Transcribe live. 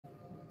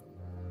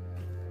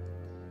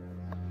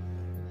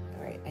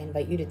I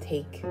invite you to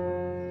take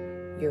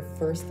your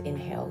first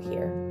inhale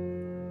here.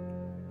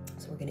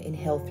 So we're going to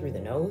inhale through the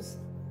nose.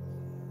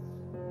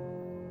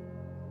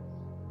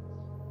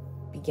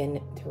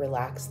 Begin to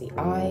relax the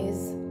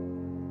eyes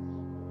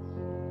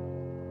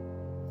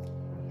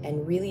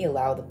and really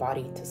allow the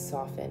body to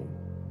soften.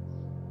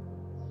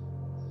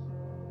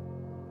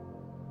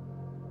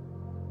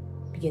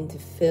 Begin to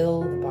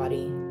fill the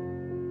body.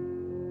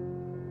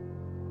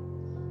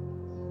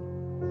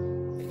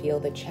 Feel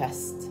the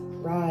chest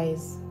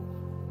rise,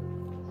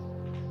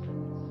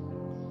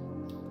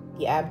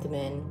 the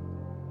abdomen.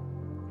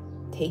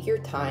 Take your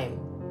time,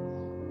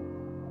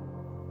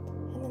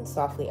 and then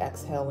softly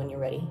exhale when you're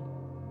ready.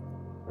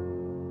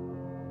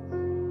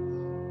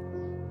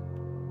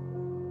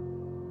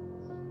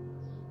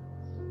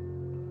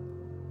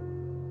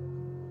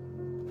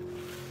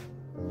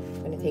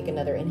 I'm going to take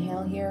another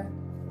inhale here.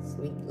 So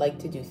we like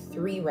to do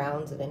 3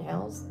 rounds of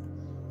inhales.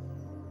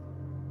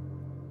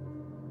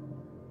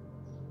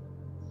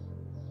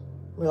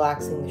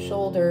 Relaxing the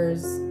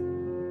shoulders,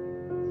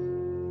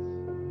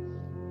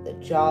 the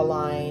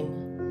jawline.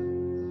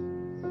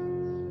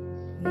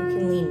 You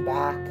can lean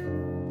back,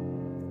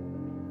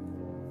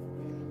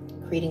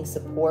 creating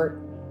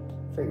support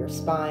for your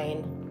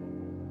spine.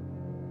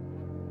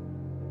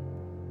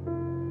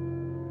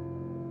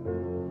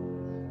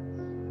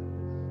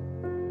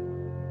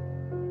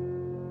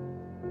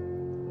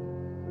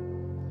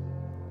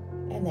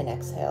 And then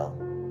exhale.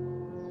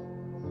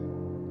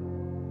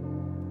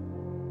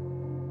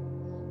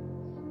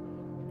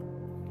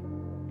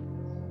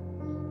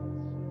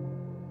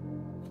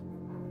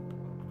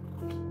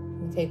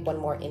 Take one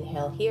more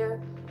inhale here.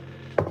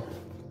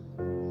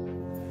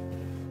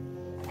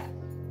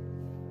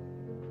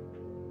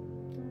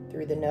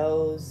 Through the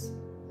nose.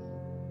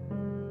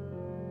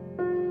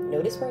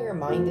 Notice where your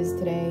mind is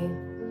today.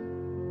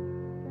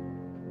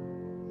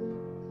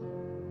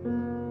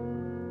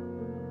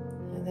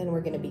 And then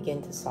we're going to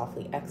begin to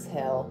softly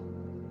exhale.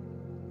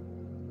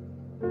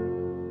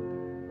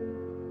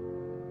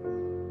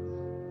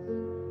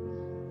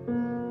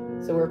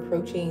 So we're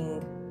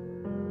approaching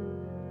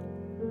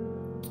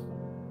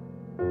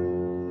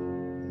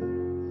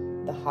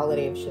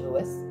holiday of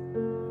Shavuos,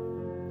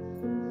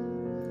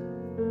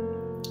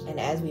 and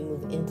as we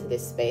move into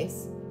this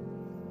space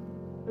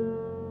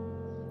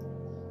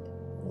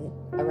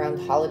around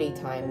holiday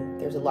time,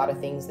 there's a lot of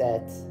things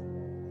that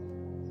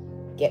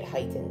get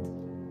heightened,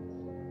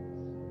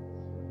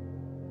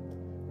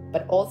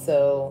 but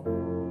also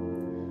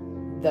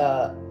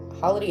the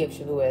holiday of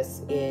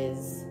Shavuos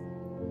is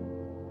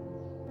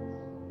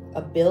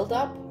a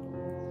build-up,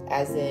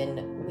 as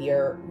in we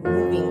are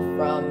moving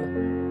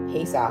from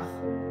Pesach,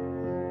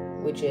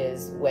 which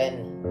is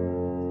when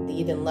the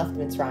Yidden left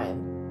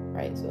Mitzrayim,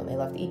 right? So when they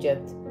left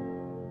Egypt,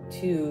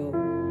 to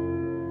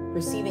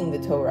receiving the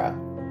Torah.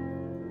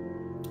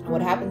 And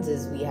what happens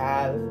is we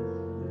have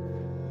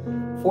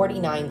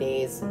 49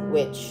 days,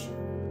 which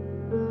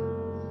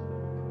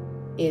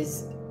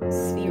is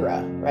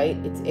Sphira, right?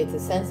 It's a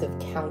sense of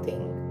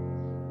counting.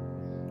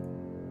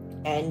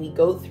 And we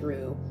go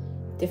through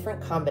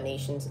different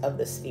combinations of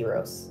the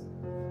Spheros.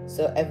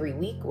 So every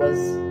week was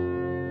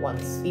one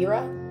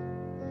Sphira.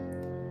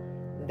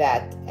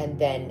 That, and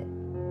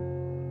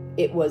then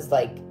it was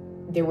like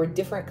there were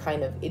different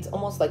kind of, it's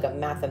almost like a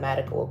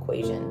mathematical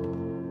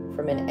equation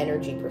from an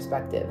energy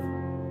perspective.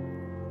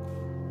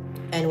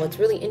 And what's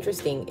really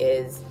interesting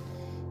is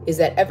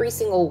that every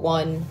single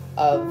one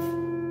of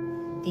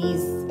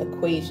these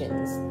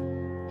equations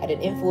had an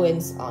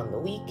influence on the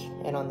week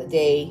and on the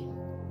day.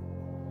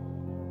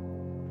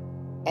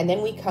 And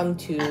then we come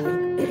to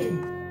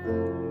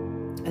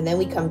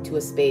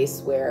a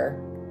space where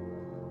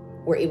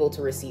we're able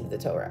to receive the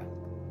Torah.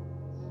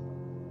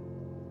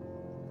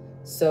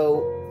 So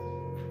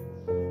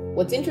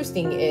what's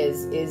interesting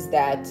is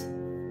that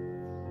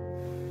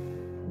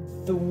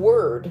the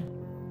word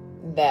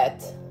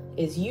that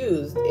is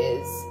used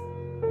is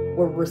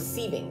we're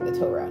receiving the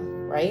Torah,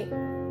 right?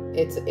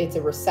 It's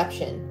a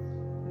reception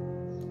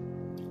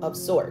of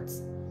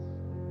sorts.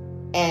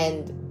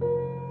 And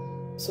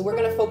so we're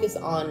going to focus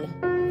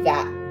on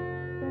that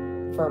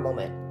for a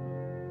moment,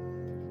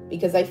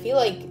 because I feel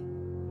like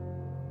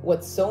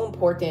what's so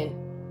important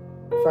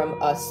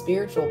from a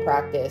spiritual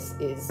practice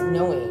is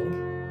knowing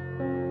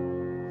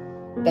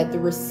that the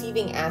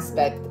receiving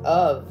aspect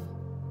of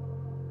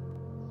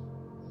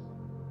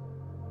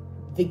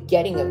the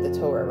getting of the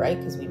Torah, right?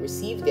 Because we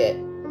received it,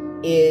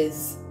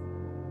 is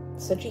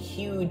such a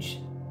huge,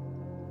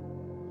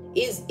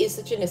 is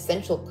such an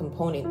essential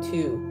component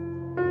to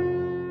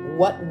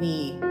what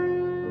we,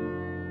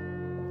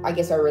 I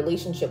guess, our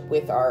relationship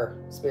with our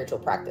spiritual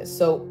practice.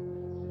 So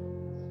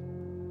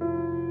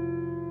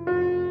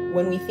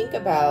when we think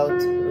about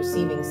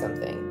receiving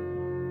something,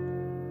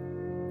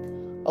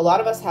 a lot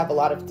of us have a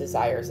lot of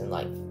desires in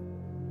life.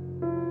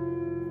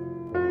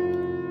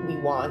 We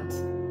want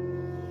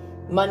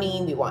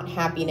money, we want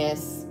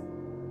happiness,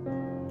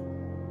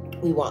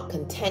 we want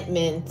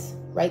contentment,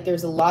 right?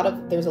 There's a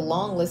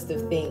long list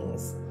of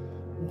things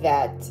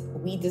that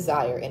we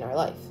desire in our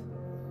life.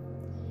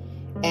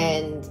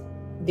 And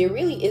there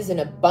really is an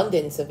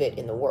abundance of it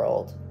in the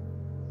world.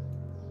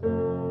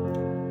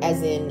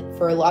 As in,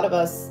 for a lot of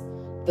us,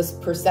 the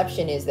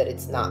perception is that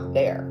it's not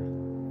there,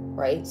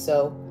 right?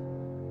 So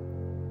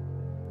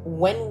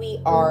when we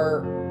are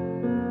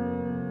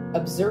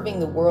observing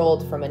the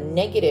world from a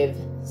negative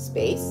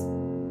space,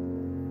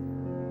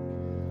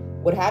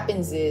 what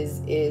happens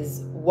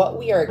is what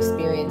we are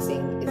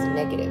experiencing is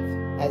negative.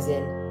 As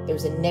in,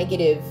 there's a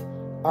negative,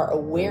 our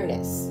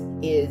awareness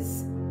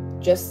is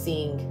just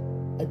seeing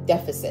a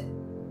deficit.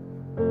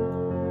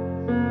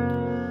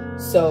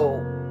 So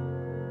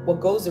what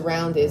goes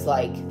around is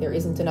like, there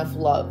isn't enough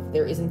love,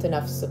 there isn't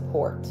enough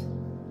support,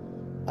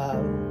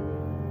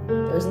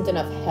 there isn't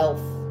enough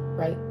health,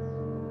 right?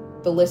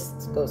 The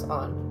list goes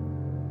on.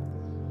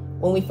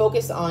 When we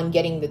focus on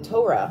getting the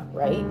Torah,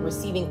 right,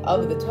 receiving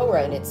of the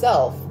Torah in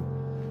itself,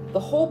 the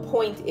whole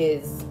point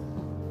is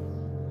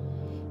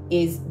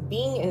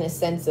being in a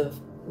sense of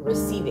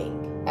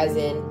receiving, as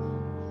in,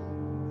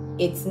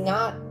 it's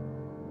not,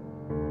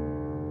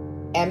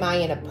 am I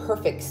in a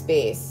perfect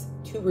space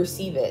to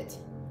receive it?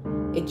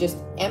 It just,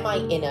 am I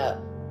in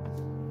a,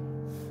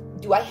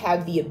 do I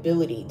have the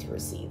ability to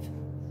receive?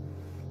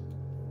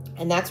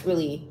 And that's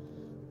really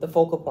the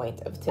focal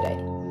point of today.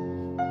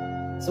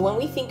 So when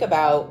we think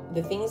about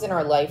the things in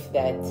our life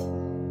that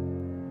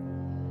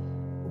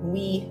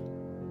we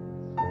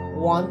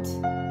want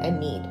and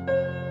need,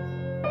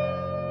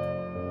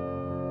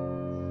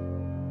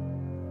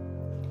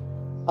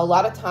 a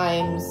lot of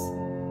times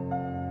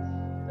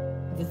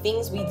the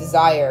things we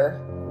desire,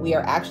 we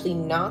are actually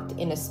not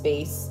in a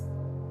space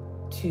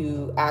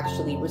to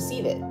actually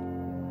receive it.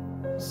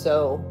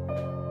 So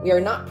we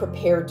are not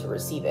prepared to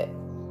receive it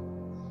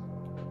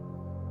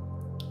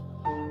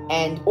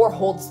and or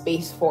hold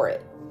space for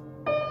it.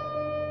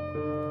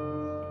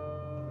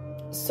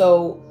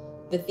 So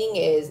the thing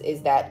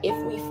is that if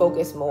we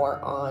focus more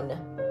on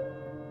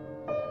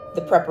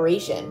the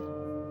preparation,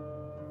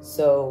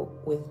 so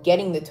with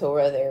getting the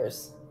Torah,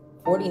 there's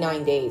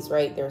 49 days,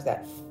 right?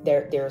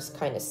 There's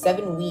kind of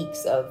 7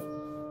 weeks of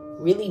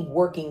really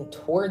working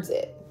towards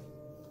it.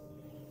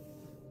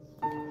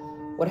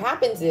 What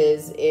happens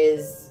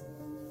is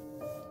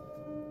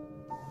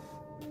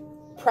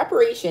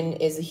preparation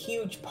is a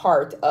huge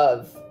part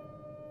of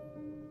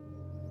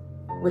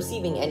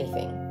receiving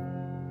anything.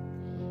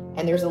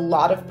 And there's a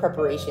lot of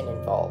preparation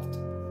involved.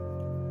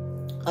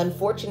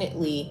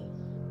 Unfortunately,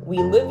 we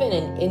live in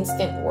an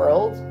instant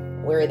world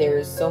where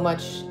there's so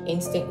much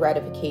instant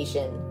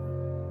gratification.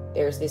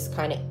 There's this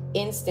kind of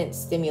instant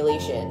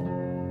stimulation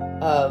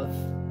of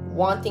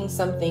wanting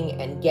something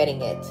and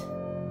getting it.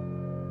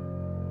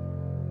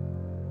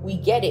 We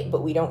get it,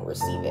 but we don't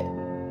receive it.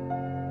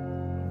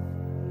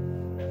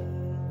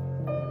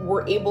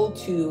 We're able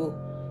to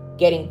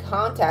get in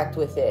contact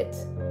with it,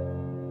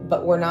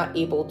 but we're not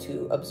able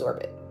to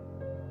absorb it.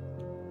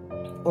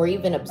 Or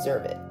even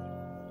observe it,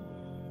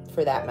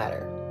 for that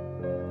matter.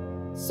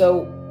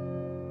 So,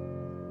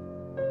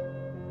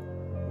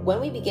 when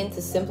we begin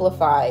to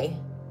simplify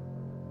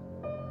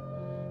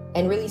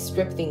and really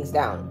strip things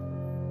down,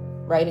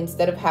 right?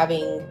 Instead of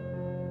having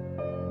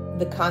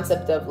the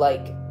concept of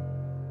like,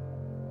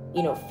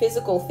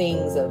 physical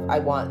things of I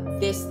want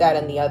this, that,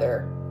 and the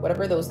other,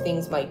 whatever those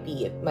things might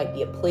be. It might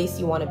be a place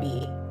you want to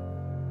be.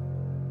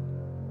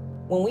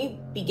 When we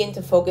begin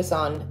to focus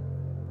on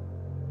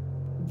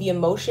the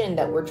emotion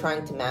that we're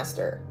trying to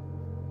master,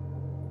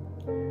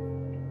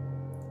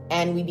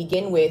 and we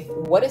begin with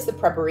what is the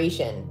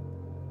preparation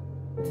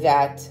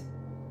that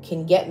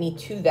can get me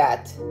to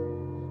that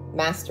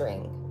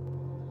mastering.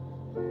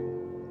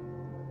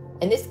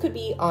 And this could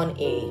be on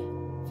a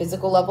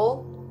physical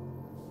level,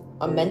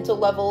 a mental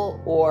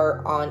level,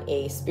 or on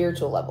a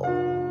spiritual level.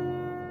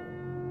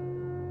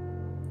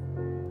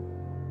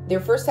 There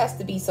first has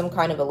to be some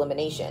kind of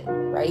elimination,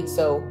 right?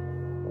 So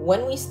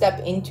when we step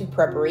into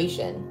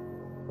preparation,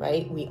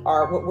 right,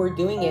 what we're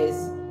doing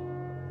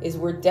is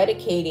we're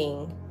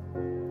dedicating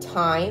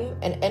time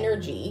and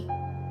energy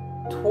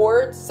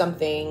towards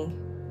something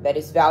that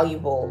is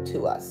valuable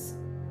to us.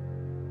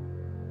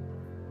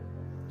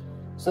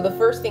 So the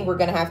first thing we're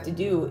going to have to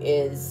do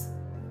is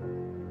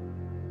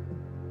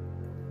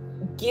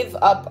give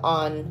up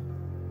on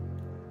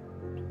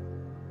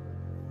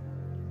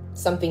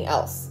something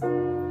else.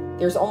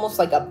 There's almost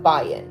like a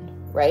buy-in,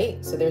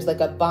 right? So there's like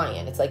a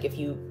buy-in. It's like if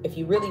you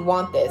really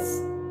want this,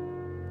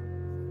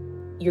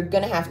 you're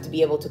going to have to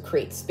be able to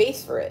create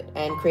space for it.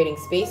 And creating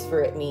space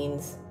for it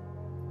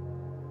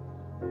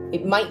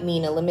might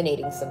mean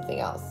eliminating something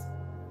else.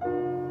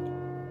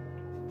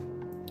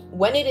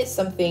 When it is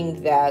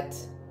something that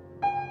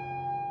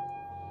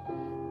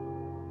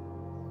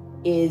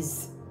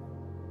is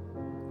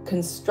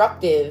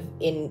constructive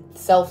in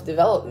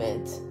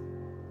self-development,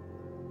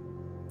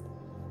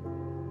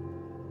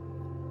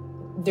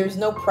 there's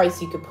no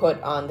price you could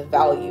put on the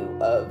value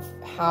of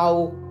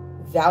how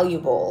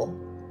valuable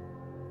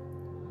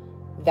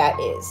that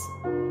is.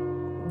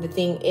 The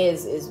thing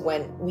is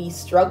when we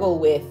struggle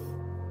with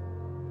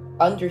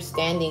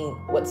understanding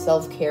what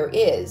self-care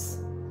is,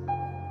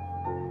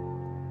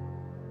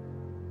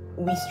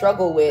 we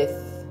struggle with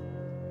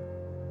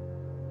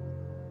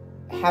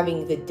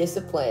having the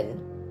discipline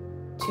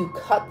to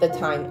cut the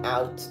time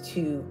out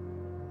to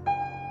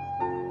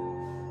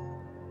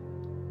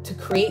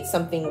create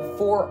something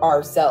for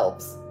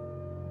ourselves.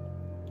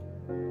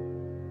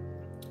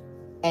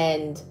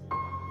 And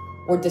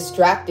we're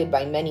distracted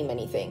by many,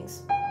 many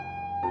things.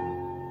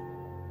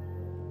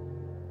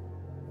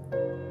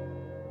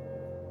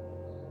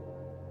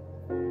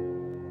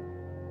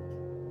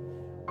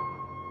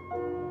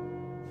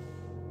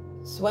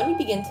 So when we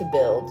begin to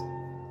build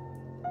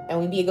and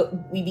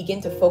we begin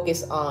to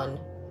focus on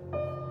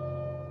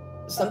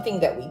something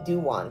that we do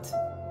want.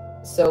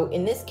 So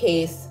in this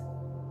case,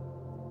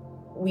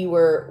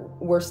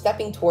 we're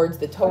stepping towards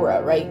the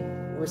Torah, right?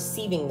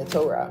 Receiving the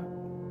Torah.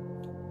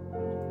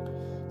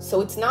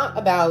 So it's not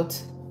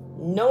about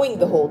knowing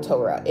the whole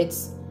Torah,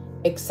 it's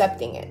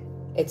accepting it.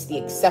 It's the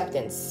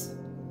acceptance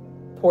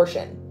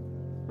portion.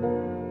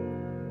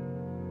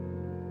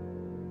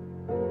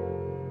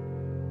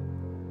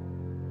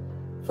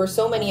 For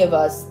so many of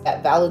us,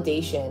 that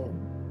validation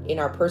in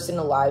our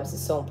personal lives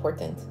is so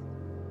important.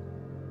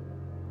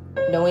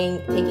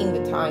 Taking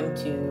the time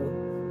to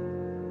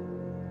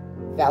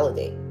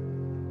validate,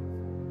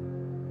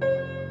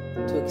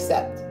 to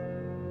accept.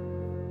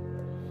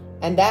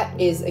 And that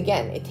is,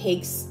 again, it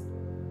takes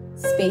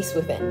space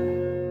within.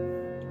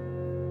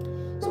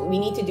 So what we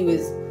need to do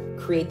is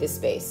create this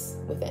space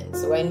within.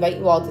 So I invite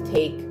you all to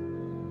take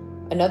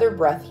another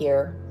breath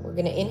here. We're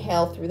going to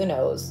inhale through the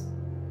nose.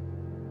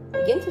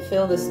 Begin to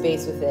fill the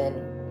space within.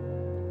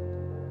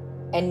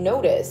 And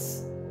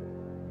notice,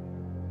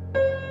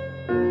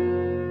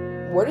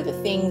 what are the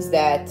things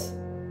that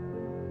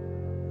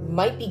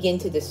might begin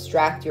to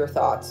distract your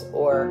thoughts?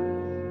 Or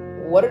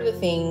what are the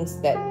things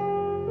that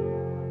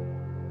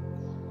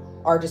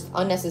are just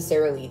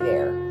unnecessarily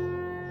there?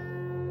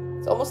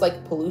 It's almost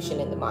like pollution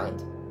in the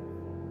mind.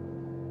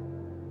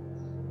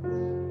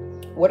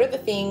 What are the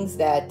things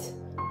that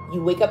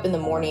you wake up in the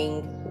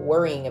morning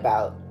worrying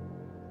about,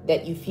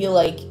 that you feel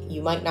like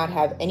you might not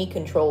have any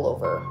control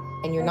over,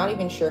 and you're not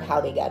even sure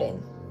how they got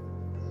in?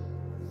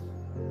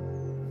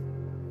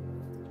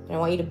 And I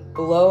want you to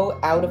blow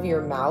out of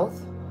your mouth,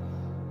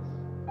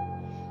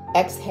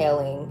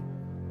 exhaling,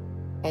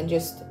 and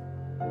just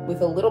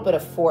with a little bit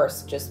of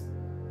force, just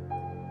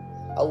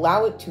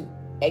allow it to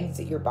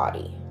exit your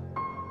body.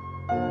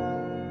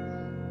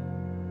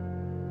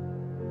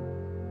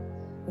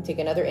 And take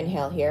another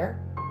inhale here.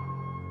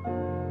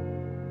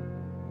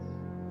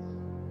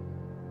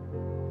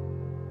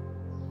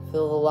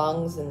 Fill the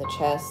lungs and the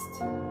chest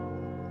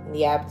and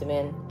the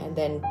abdomen, and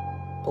then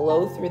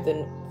blow through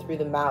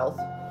the mouth,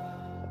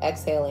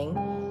 exhaling.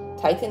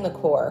 Tighten the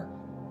core.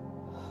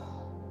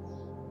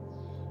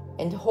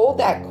 And hold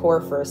that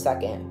core for a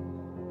second.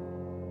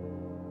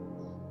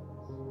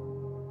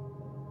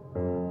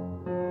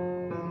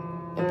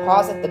 And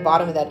pause at the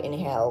bottom of that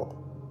inhale,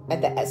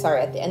 at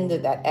the end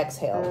of that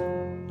exhale.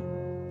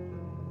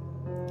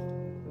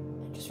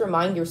 Just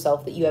remind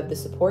yourself that you have the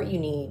support you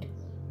need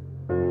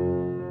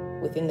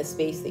within the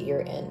space that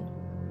you're in.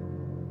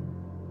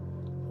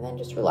 And then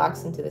just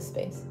relax into the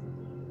space.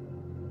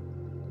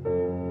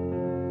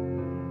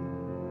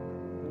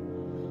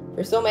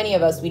 For so many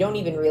of us, we don't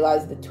even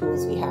realize the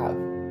tools we have.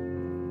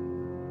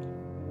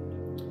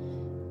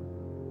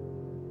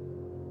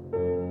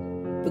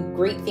 The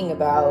great thing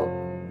about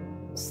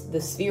the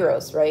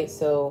Spheros, right?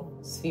 So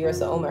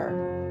Spheros Omer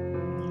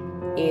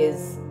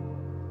is,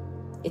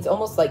 it's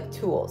almost like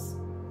tools,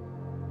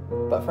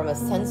 but from a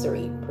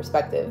sensory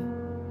perspective,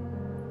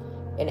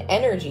 an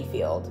energy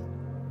field.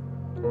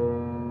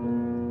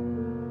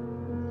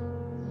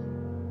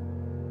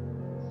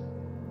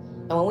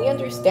 And when we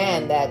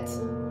understand that,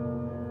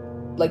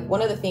 like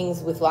one of the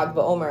things with Lag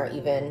BaOmer,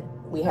 even,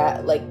 we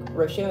had, like,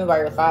 Rav Shimon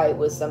Bar Yochai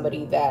was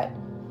somebody that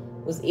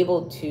was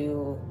able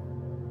to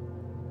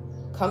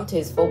come to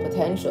his full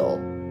potential.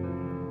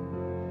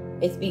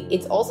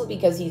 It's also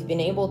because he's been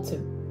able to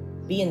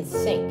be in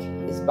sync,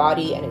 his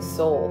body and his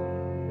soul.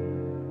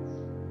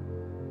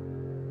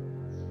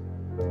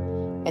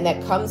 And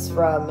that comes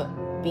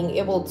from being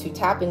able to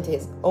tap into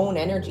his own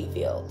energy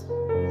field.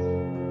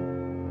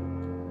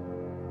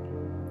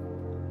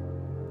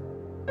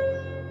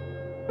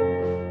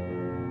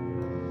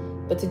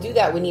 But to do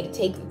that, we need to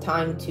take the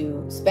time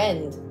to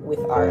spend with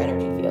our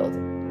energy field.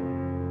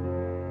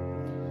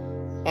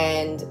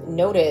 And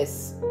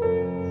notice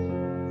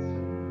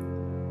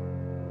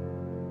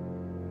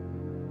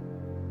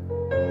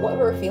what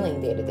we're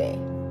feeling day to day.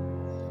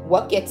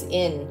 What gets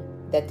in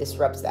that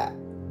disrupts that.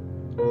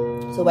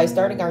 So by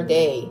starting our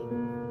day,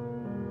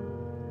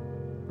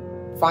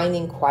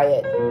 finding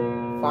quiet,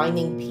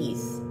 finding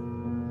peace,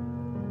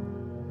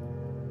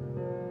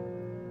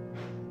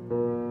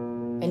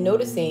 and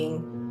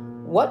noticing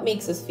what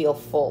makes us feel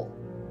full,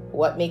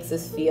 what makes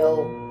us feel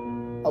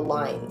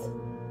aligned.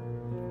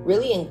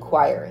 Really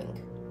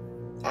inquiring,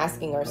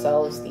 asking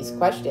ourselves these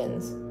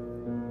questions.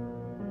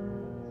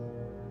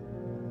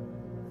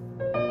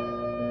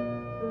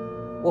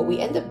 What we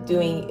end up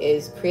doing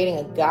is creating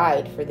a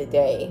guide for the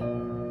day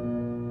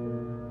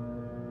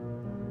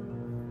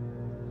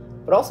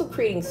but also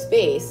creating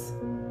space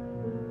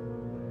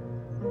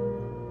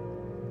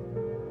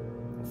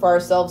for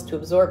ourselves to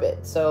absorb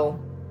it. So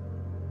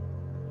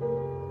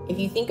if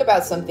you think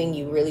about something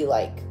you really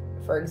like,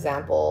 for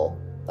example,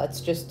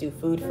 let's just do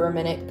food for a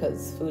minute,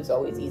 because food's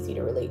always easy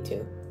to relate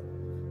to.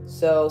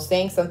 So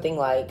saying something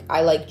like,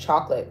 I like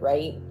chocolate,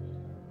 right?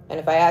 And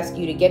if I ask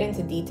you to get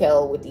into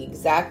detail with the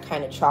exact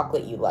kind of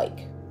chocolate you like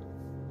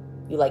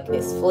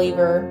this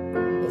flavor,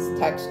 this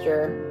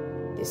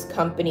texture, this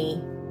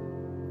company,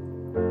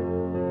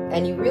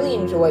 and you really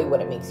enjoy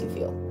what it makes you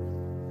feel.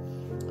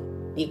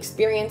 The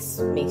experience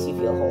makes you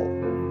feel whole.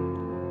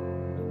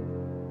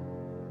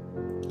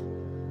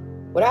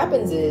 What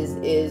happens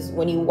is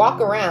when you walk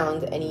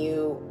around and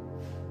you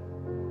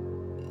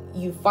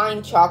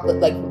find chocolate,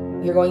 like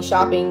you're going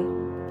shopping,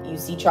 you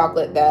see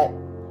chocolate that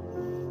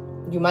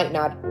you might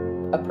not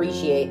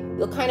appreciate,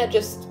 you'll kind of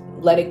just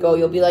let it go.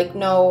 You'll be like,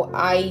 no,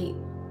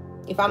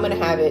 if I'm going to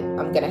have it,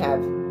 I'm going to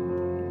have,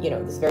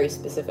 this very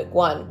specific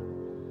one.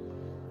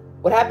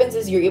 What happens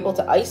is you're able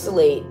to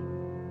isolate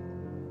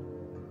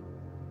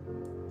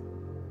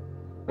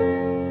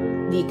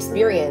the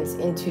experience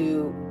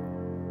into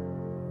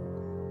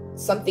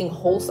something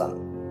wholesome,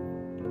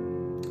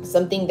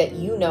 something that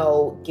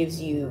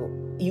gives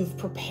you've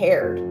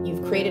prepared,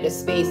 you've created a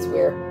space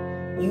where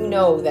you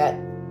know that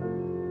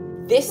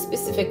this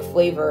specific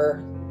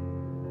flavor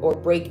or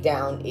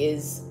breakdown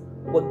is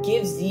what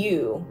gives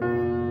you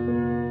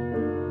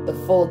the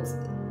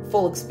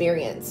full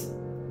experience.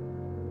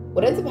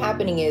 What ends up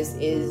happening is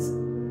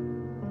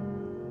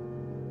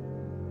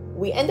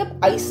we end up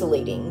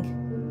isolating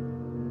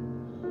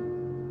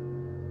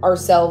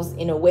ourselves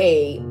in a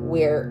way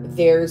where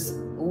there's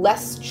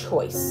less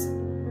choice.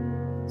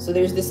 So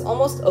there's this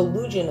almost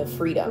illusion of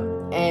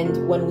freedom.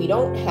 And when we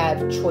don't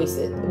have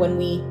choices,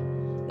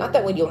 not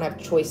that we don't have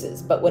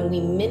choices, but when we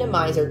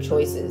minimize our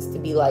choices to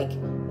be like,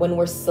 when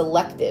we're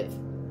selective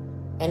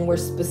and we're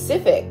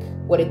specific,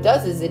 what it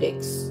does is it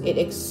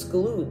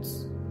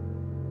excludes.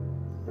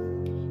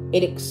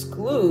 It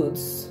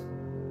excludes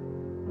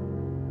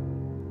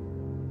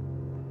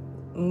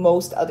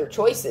most other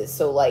choices.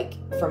 So like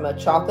from a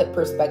chocolate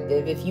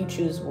perspective, if you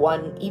choose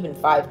 1, even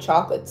 5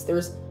 chocolates,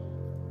 there's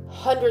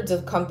hundreds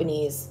of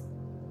companies,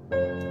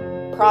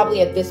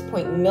 probably at this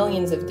point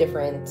millions of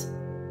different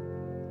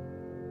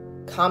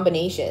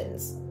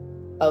combinations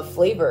of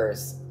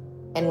flavors.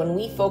 And when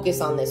we focus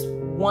on this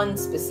one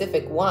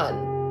specific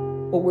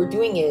one, what we're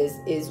doing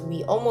is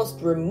we almost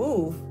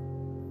remove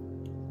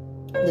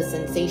the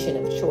sensation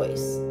of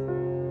choice.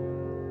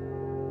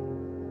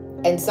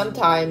 And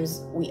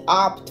sometimes we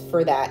opt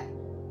for that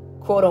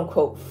quote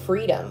unquote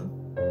freedom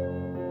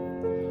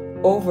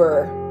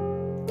over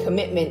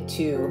commitment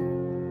to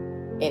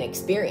an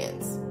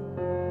experience.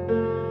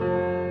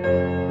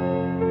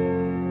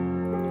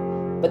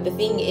 But the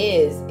thing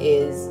is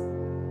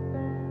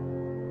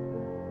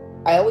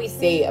I always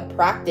say a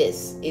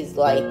practice is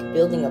like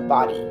building a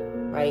body,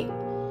 right?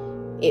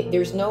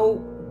 There's no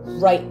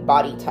right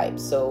body type.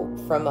 So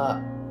from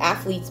a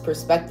athlete's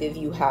perspective,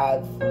 you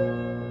have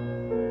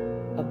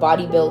a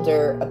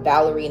bodybuilder, a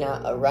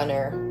ballerina, a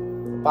runner,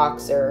 a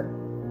boxer.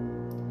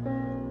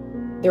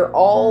 They're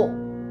all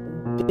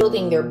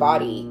building their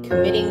body,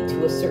 committing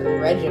to a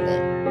certain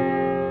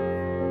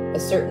regimen, a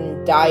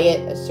certain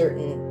diet, a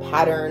certain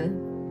pattern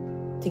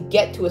to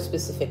get to a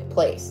specific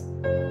place.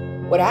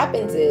 What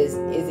happens is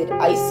it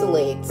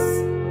isolates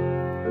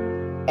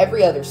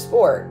every other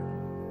sport,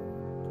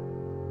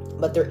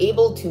 but they're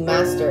able to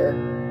master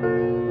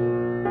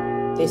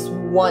this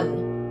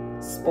one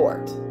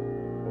sport.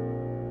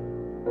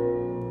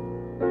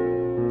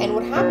 And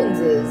what happens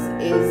is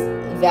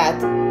that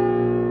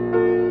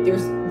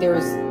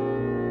there's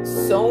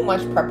so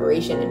much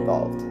preparation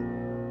involved.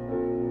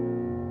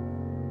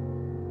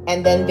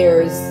 And then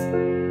there's,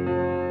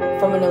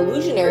 from an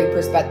illusionary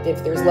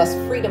perspective, there's less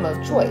freedom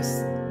of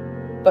choice.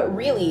 But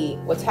really,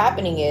 what's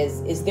happening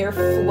is they're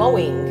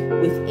flowing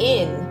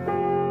within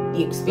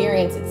the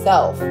experience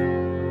itself.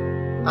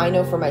 I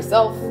know for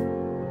myself,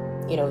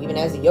 even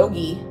as a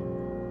yogi,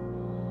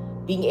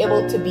 being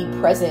able to be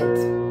present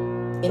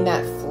in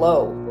that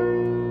flow,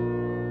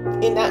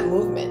 in that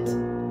movement,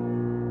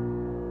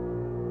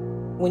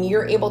 when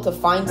you're able to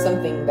find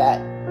something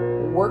that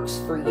works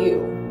for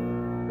you,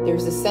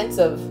 there's a sense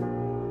of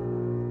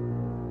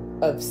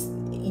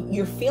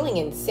you're feeling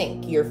in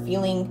sync. You're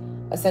feeling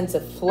a sense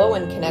of flow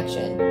and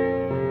connection.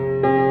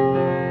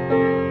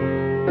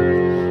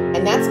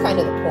 And that's kind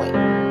of the point.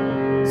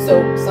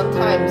 So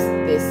sometimes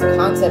this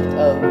concept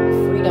of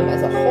freedom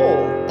as a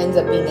whole ends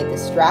up being a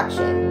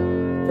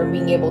distraction from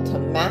being able to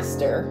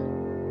master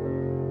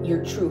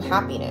your true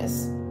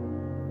happiness,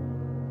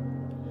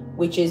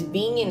 which is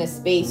being in a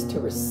space to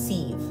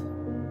receive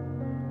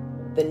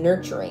the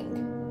nurturing.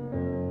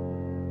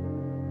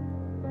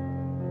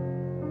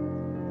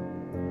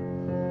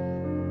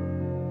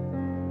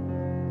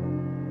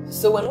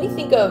 So when we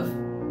think of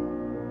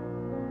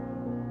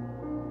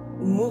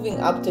moving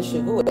up to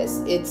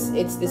Shavuos,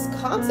 it's this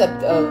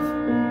concept of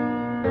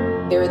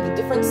there are the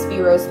different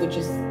spheros, which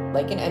is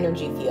like an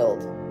energy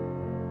field,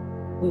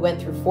 we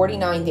went through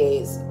 49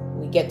 days,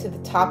 we get to the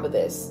top of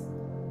this,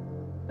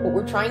 what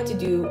we're trying to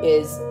do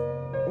is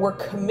we're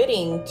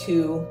committing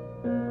to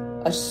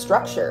a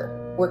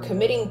structure. We're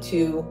committing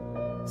to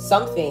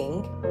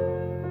something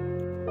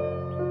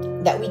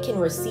that we can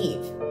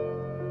receive.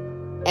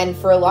 And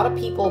for a lot of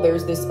people,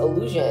 there's this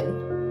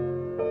illusion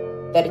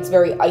that it's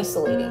very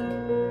isolating.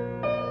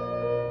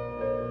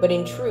 But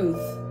in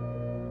truth,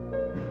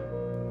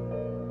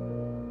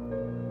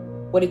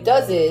 what it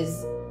does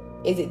is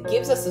it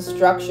gives us a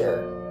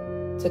structure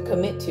to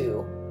commit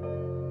to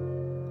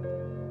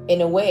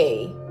in a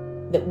way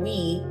that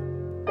we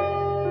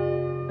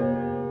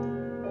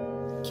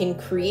can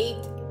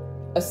create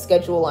a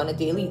schedule on a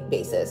daily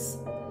basis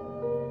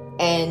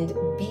and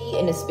be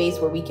in a space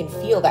where we can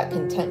feel that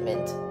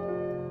contentment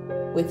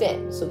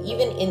within. So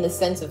even in the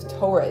sense of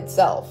Torah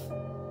itself,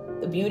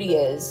 the beauty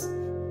is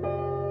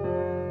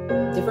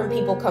different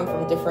people come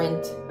from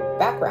different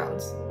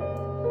backgrounds.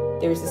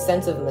 There's a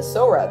sense of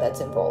Masorah that's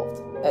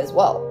involved as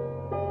well.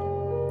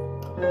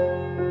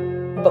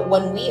 But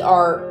when we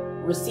are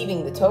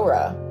receiving the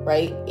Torah,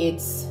 right,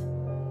 it's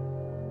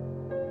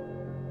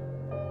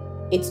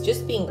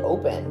just being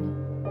open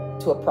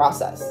to a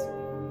process.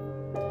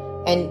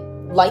 And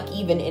like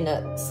even in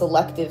a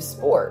selective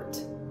sport,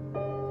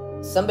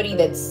 somebody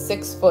that's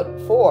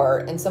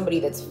 6'4" and somebody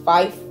that's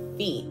 5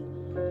 feet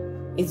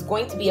is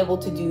going to be able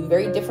to do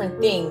very different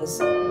things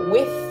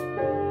with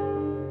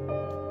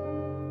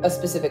a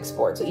specific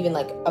sport. So even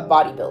like a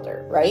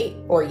bodybuilder, right?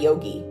 Or a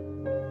yogi,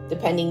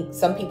 depending,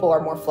 some people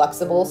are more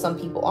flexible, some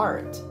people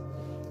aren't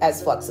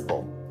as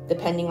flexible,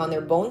 depending on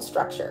their bone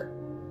structure.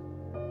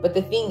 But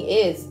the thing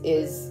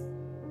is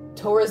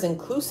Torah is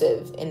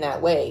inclusive in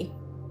that way,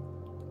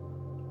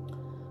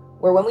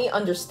 where when we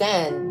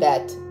understand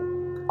that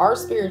our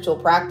spiritual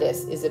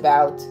practice is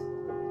about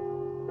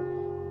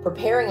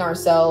preparing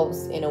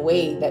ourselves in a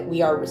way that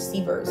we are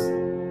receivers,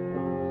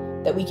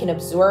 that we can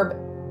absorb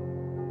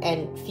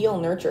and feel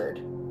nurtured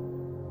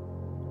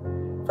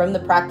from the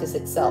practice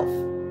itself.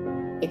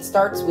 It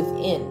starts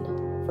within,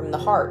 from the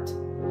heart.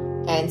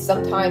 And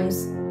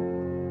sometimes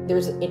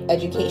there's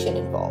education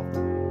involved.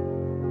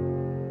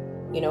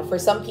 You know, for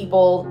some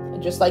people,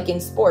 just like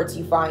in sports,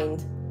 you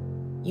find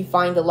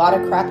a lot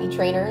of crappy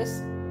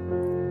trainers.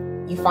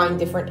 You find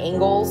different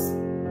angles.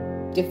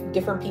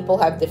 Different people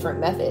have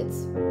different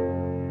methods.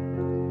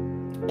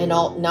 And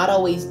not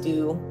always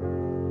do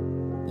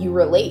you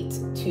relate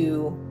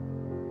to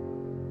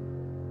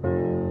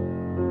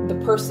the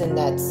person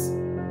that's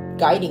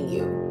guiding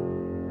you.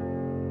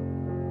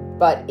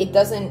 But it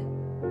doesn't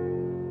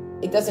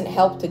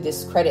help to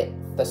discredit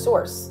the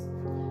source,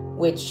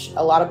 which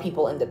a lot of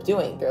people end up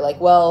doing. They're like,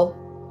 well,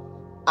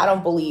 I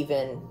don't believe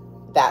in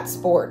that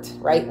sport,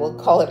 right? We'll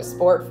call it a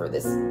sport for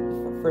this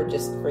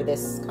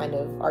kind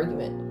of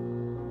argument.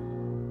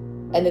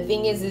 And the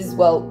thing is,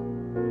 well,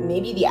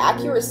 maybe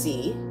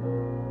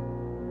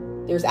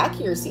there's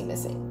accuracy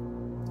missing.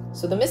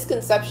 So the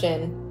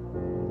misconception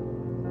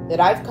that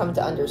I've come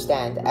to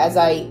understand as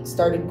I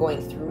started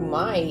going through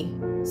my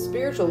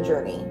spiritual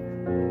journey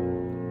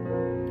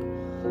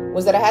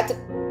was that I had to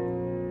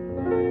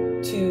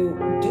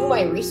do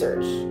my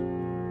research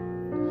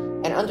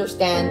and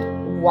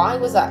understand why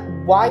was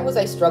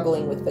I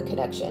struggling with the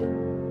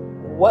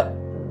connection? What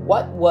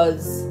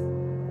was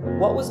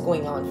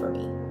going on for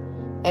me?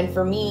 And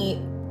for me,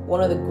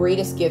 one of the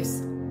greatest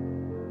gifts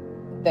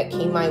that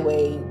came my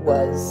way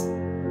was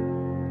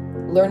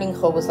learning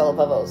Chovos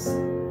HaLevavos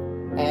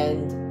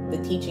and the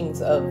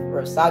teachings of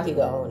Rav Saadia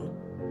Gaon,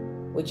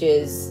 which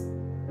is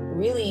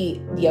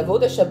really the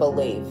Avodah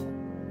Shebalev.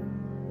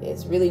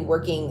 It's really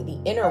working the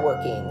inner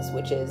workings,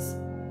 which is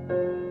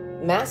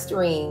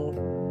mastering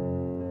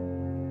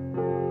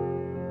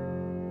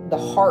the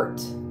heart,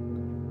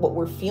 what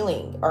we're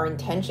feeling, our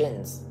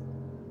intentions,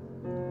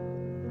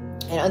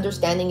 and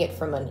understanding it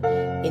from an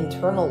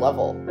internal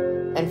level.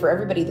 And for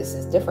everybody, this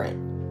is different.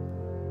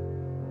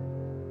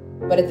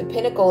 But at the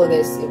pinnacle of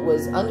this, it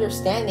was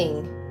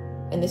understanding,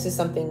 and this is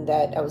something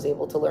that I was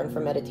able to learn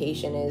from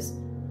meditation, is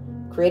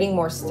creating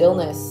more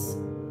stillness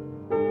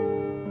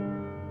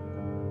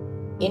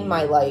in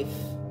my life,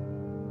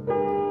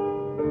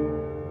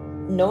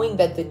 knowing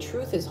that the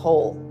truth is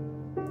whole.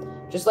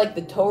 Just like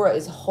the Torah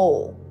is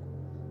whole.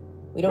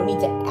 We don't need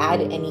to add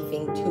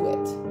anything to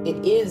it.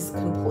 It is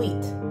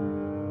complete.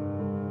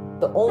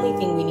 The only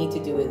thing we need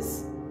to do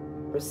is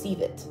receive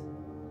it.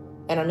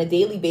 And on a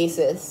daily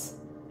basis,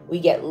 we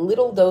get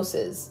little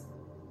doses.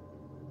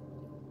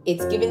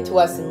 It's given to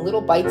us in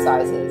little bite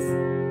sizes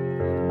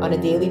on a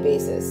daily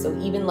basis. So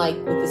even like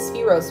with the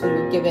Sfiros, we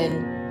were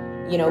given,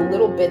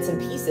 little bits and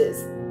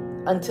pieces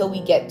until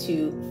we get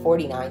to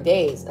 49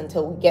 days,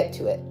 until we get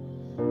to it,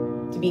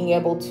 to being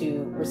able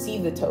to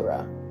receive the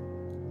Torah.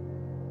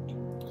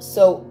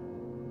 So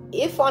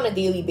if on a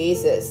daily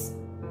basis,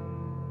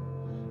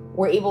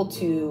 we're able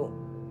to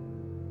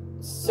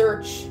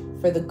search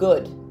for the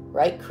good,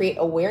 right? Create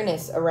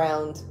awareness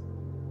around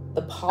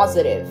the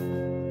positive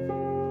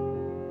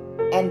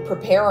and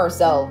prepare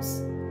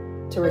ourselves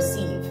to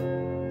receive,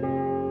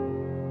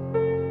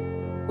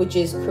 which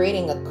is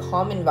creating a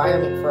calm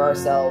environment for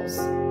ourselves,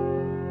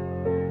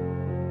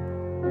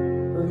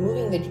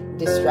 removing the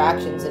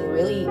distractions, and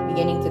really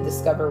beginning to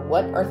discover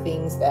what are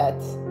things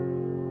that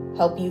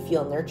help you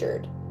feel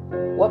nurtured.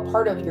 What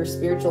part of your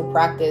spiritual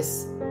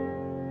practice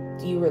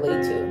do you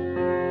relate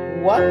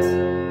to? What,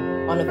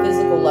 on a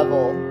physical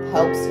level,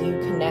 helps you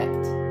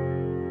connect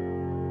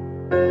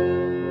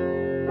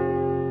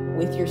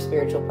with your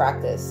spiritual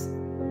practice,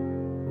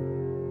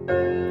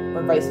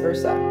 or vice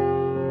versa?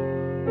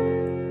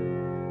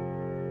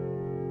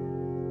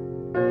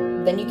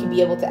 Then you can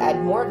be able to add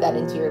more of that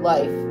into your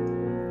life,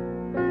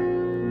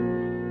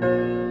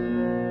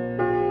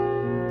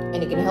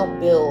 and it can help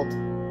build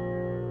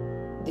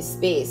the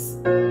space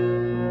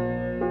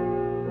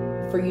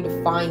for you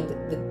to find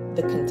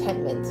the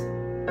contentment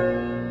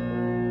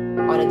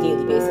on a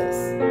daily basis.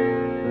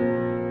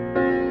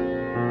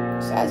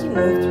 So as you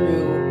move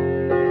through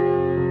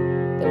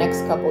the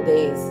next couple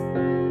days,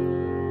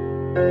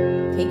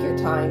 take your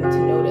time to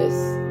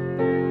notice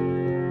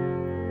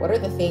what are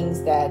the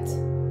things that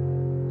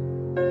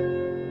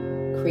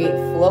create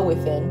flow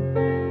within.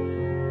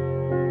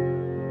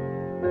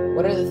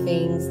 What are the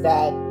things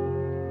that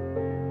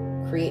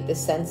create the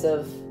sense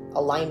of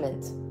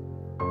alignment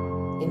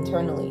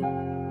internally?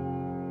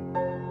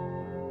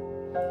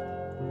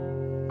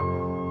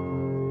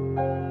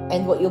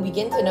 And what you'll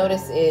begin to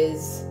notice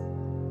is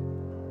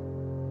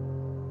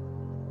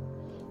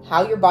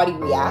how your body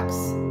reacts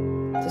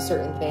to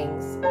certain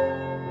things.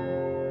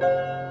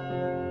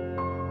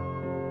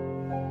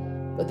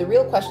 But the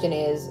real question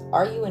is,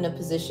 are you in a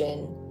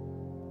position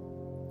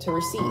to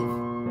receive?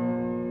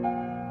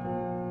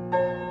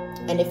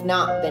 And if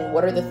not, then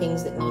what are the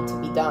things that need to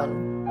be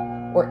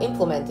done or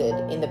implemented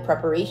in the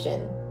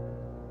preparation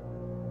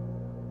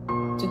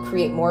to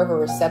create more of a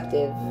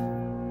receptive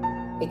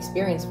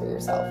experience for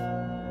yourself?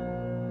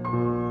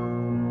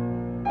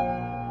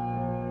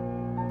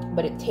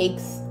 But it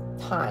takes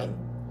time.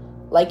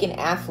 Like an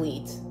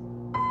athlete,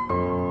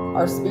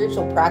 our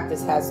spiritual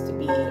practice has to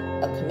be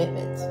a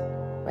commitment,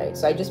 right?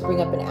 So I just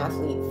bring up an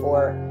athlete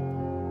for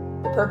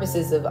the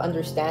purposes of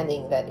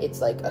understanding that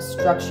it's like a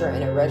structure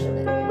and a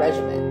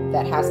regimen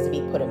that has to be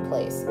put in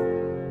place.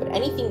 But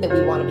anything that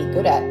we want to be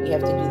good at, we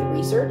have to do the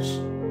research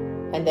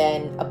and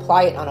then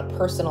apply it on a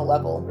personal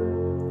level,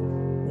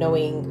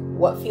 knowing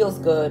what feels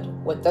good,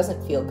 what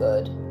doesn't feel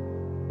good,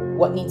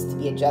 what needs to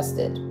be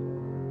adjusted.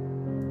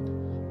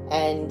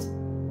 And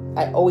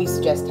I always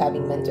suggest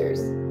having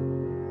mentors.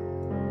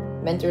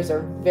 Mentors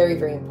are very,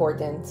 very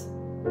important.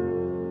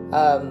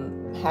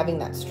 Having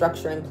that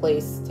structure in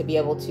place to be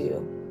able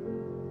to,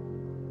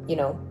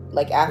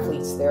 like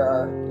athletes, there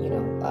are,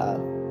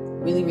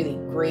 really, really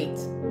great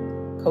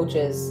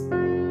coaches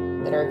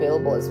that are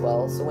available as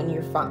well. So when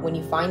you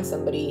find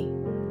somebody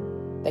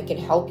that can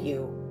help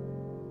you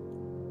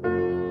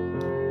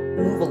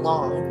move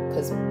along,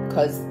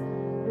 because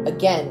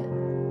again,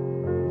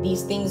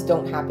 these things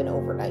don't happen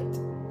overnight,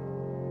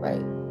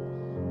 right?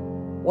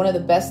 One of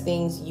the best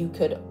things you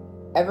could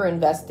ever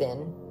invest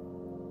in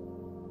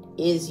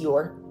is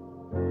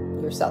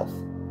yourself.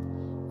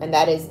 And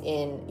that is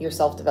in your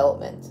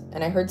self-development.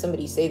 And I heard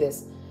somebody say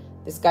this.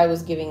 This guy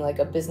was giving like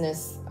a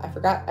business, I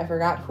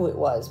forgot who it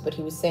was, but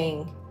he was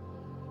saying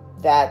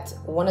that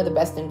one of the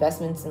best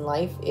investments in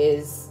life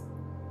is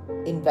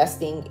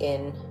investing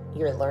in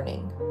your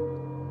learning.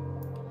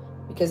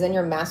 Because then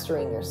you're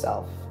mastering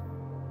yourself.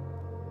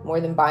 More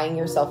than buying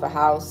yourself a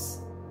house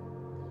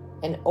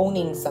and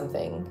owning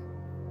something,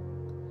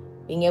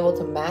 being able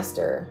to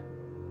master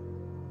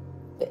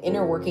the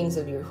inner workings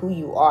of who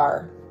you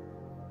are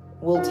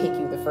will take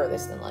you the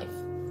furthest in life.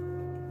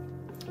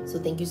 So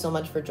thank you so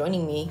much for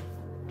joining me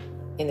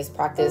in this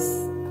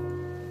practice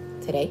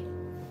today.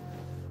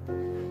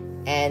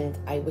 And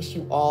I wish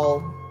you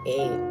all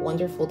a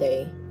wonderful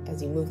day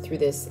as you move through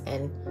this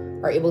and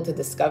are able to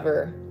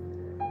discover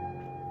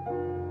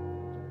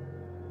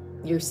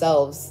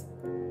yourselves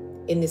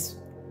in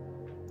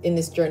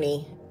this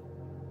journey.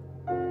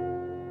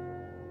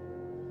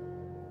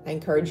 I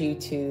encourage you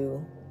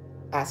to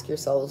ask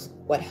yourselves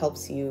what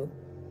helps you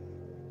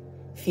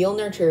feel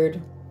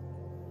nurtured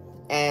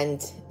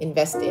and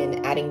invest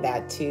in adding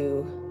that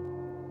to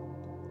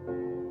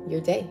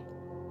your day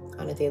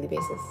on a daily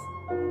basis.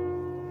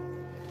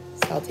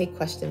 So I'll take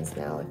questions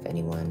now if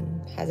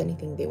anyone has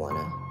anything they want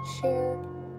to share.